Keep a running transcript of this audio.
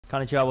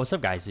Konnichiwa, what's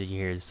up guys, Sushi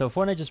here. So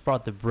Fortnite just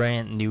brought the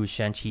brand new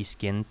Shang-Chi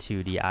skin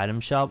to the item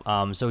shop.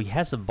 So he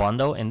has a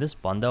bundle. In this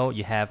bundle,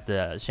 you have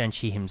the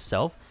Shang-Chi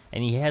himself,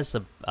 and he has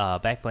a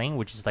back bling,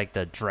 which is like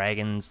the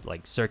dragon's,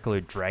 like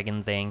circular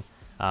dragon thing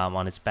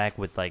on his back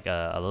with like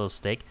a little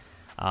stick.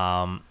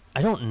 I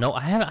don't know.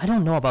 I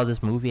don't know about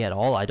this movie at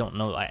all. I don't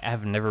know. I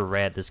have never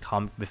read this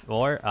comic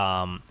before.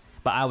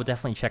 But I would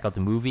definitely check out the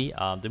movie.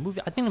 I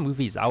think the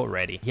movie is out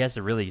already. He has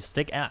a really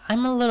stick. And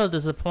I'm a little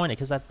disappointed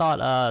because I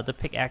thought the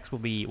pickaxe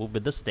would be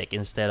the stick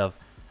instead of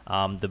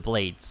the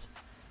blades.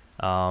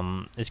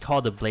 It's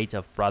called the Blades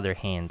of Brother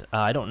Hand.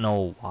 I don't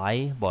know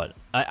why, but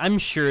I'm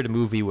sure the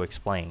movie will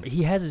explain.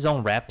 He has his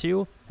own wrap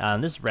too.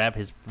 This wrap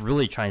is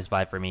really Chinese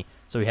vibe for me.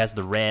 So he has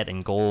the red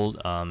and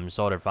gold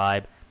sort of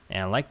vibe,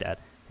 and I like that.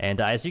 And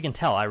as you can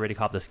tell, I already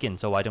copped the skin,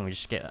 so why don't we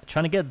just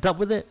trying to get dub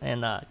with it?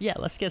 And yeah,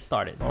 let's get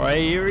started.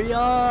 Alright, here we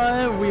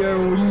are. We are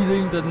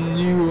using the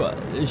new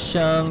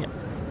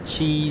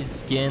Shang-Chi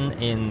skin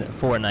in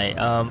Fortnite.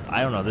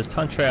 I don't know, this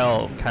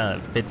contrail kind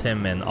of fits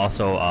him, and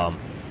also,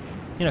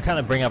 you know, kind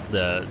of bring up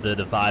the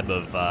vibe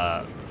of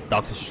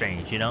Doctor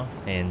Strange, you know?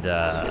 And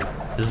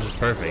this is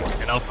perfect.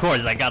 And of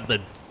course, I got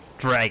the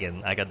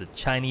dragon. I got the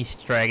Chinese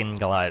dragon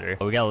glider.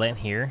 We got land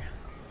here.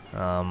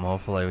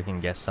 Hopefully we can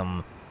get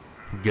some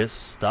good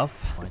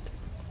stuff.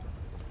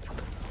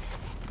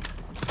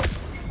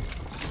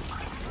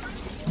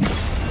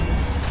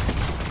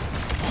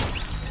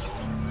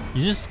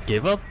 You just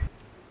give up?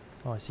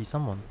 Oh, I see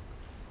someone.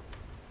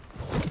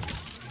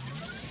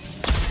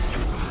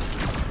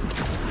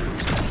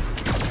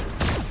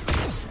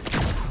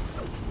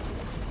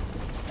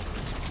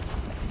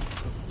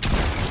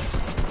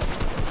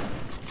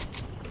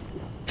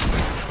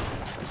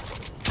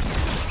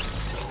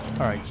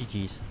 Alright,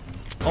 GG's.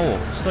 Oh,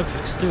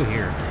 Slip's still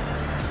here.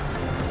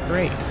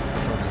 Great.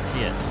 Love to see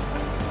it.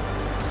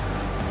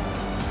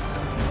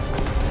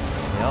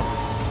 Yep.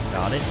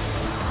 Got it.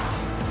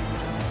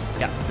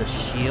 Got the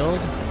shield.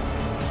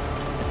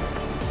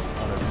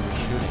 Oh, they're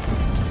shooting.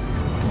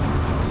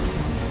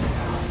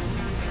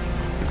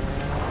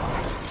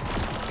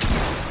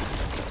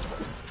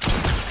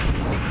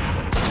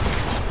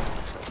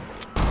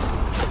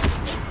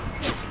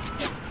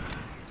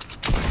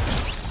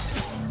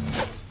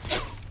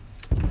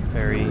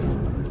 Very...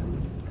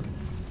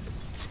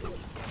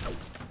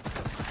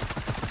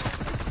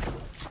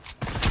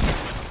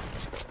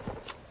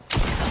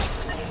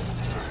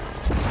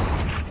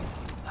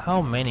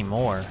 How many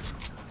more?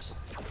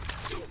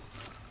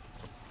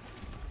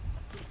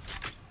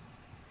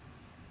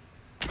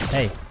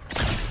 Hey.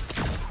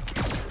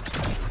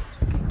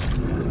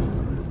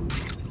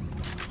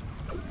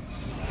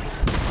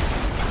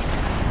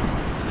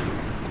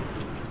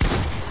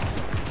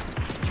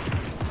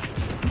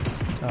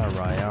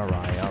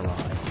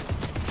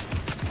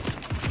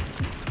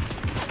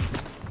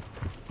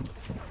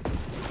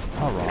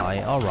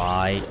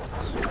 Alright.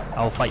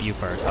 I'll fight you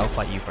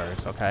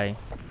first, okay?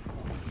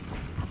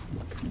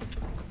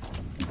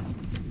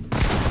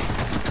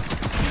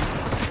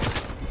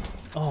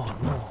 Oh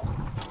no.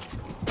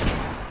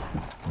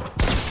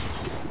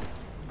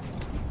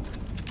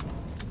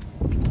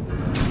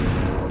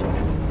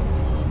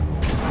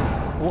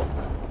 What?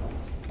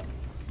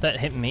 That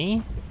hit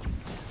me?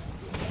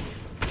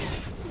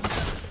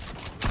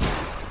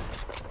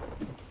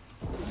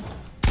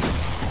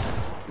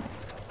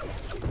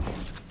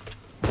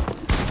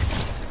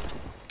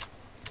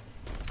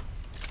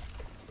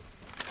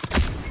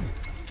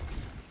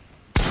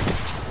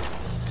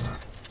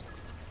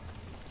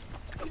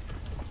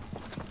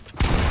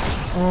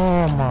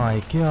 Oh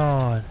my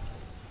god.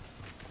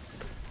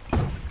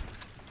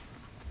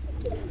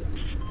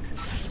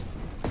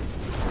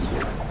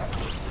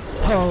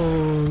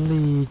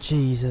 Holy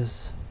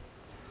Jesus.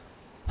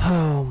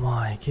 Oh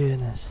my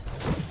goodness.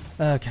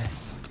 Okay.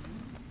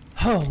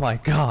 Oh my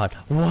god.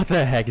 What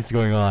the heck is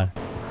going on?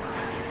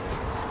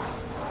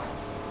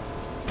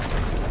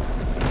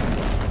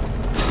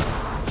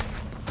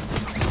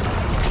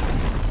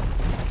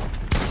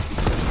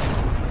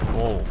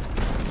 Whoa.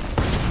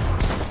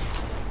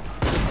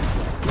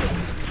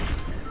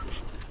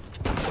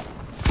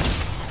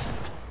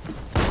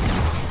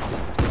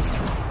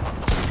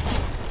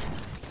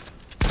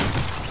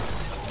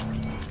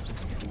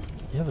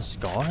 You have a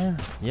scar?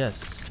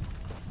 Yes.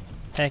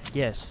 Heck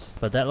yes.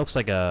 But that looks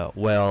like a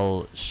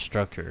well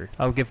structured.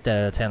 I'll give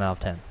that a 10 out of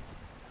 10.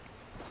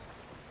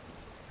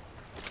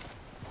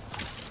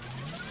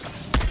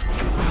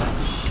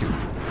 Shoot.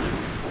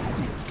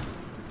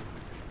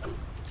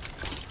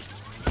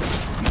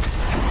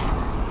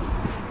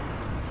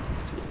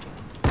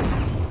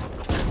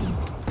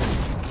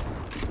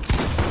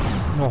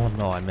 Oh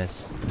no, I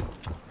missed.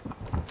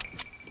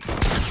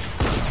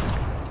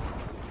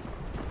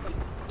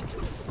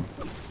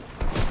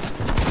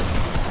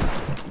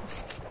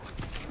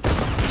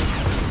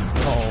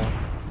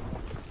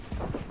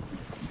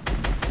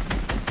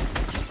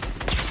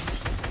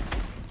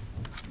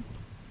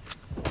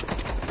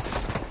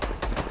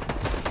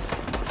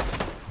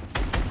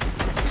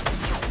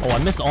 Oh,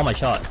 I missed all my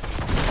shot.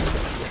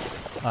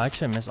 I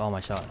actually missed all my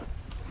shot.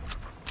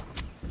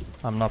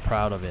 I'm not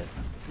proud of it.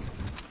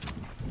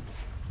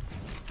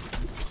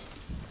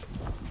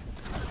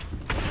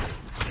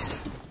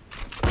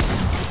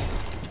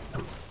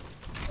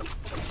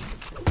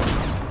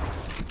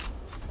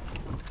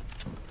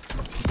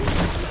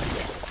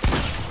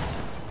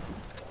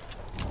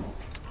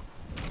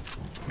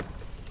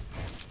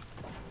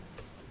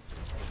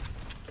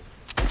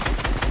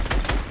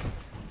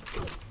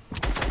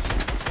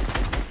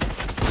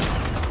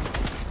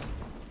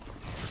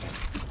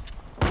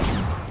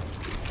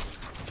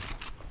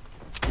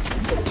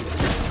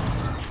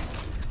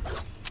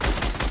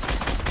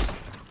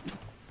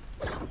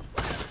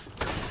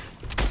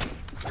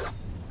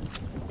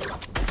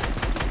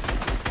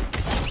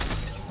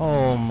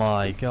 Oh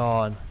my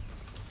god.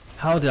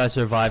 How did I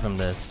survive from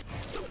this?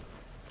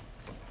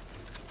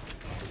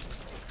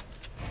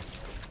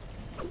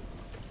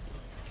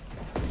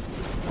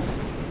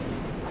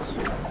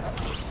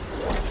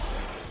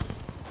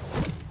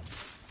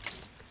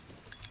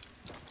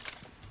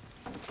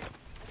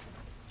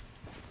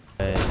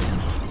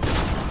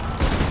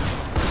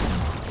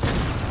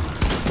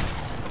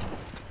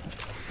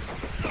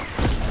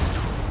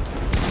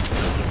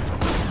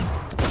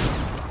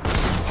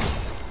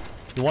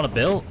 You want to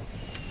build?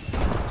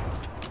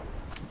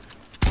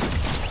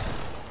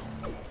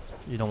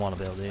 You don't want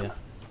to build, do you?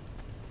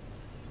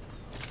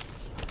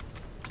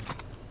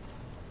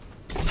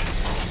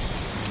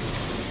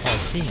 Oh, I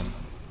see him.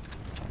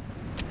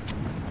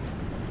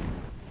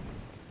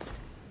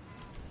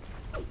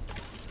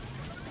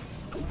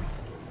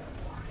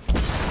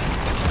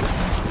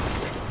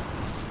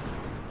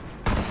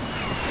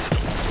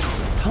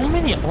 How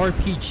many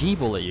RPG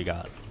bullet you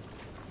got?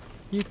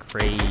 You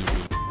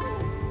crazy.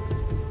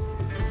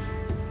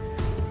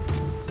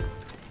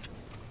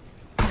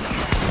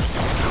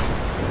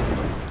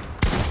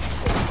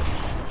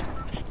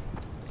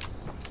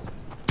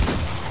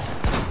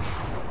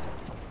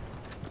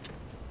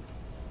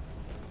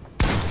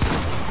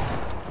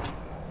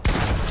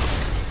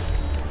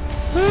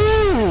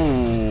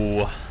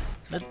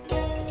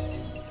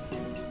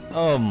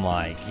 Oh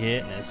my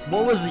goodness.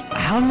 What was the,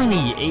 how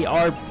many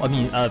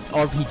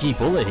RPG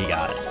bullet he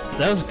got?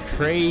 That was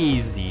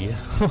crazy.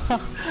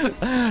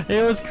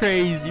 It was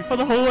crazy. For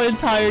the whole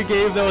entire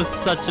game, that was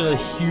such a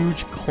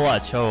huge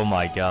clutch. Oh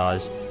my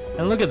gosh.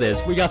 And look at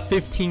this. We got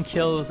 15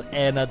 kills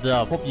and a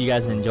dub. Hope you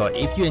guys enjoy.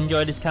 If you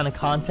enjoy this kind of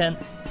content,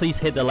 please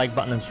hit the like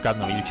button and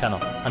subscribe to my YouTube channel.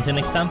 Until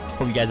next time,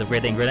 hope you guys have a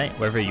great day and great night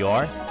wherever you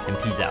are, and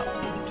peace out.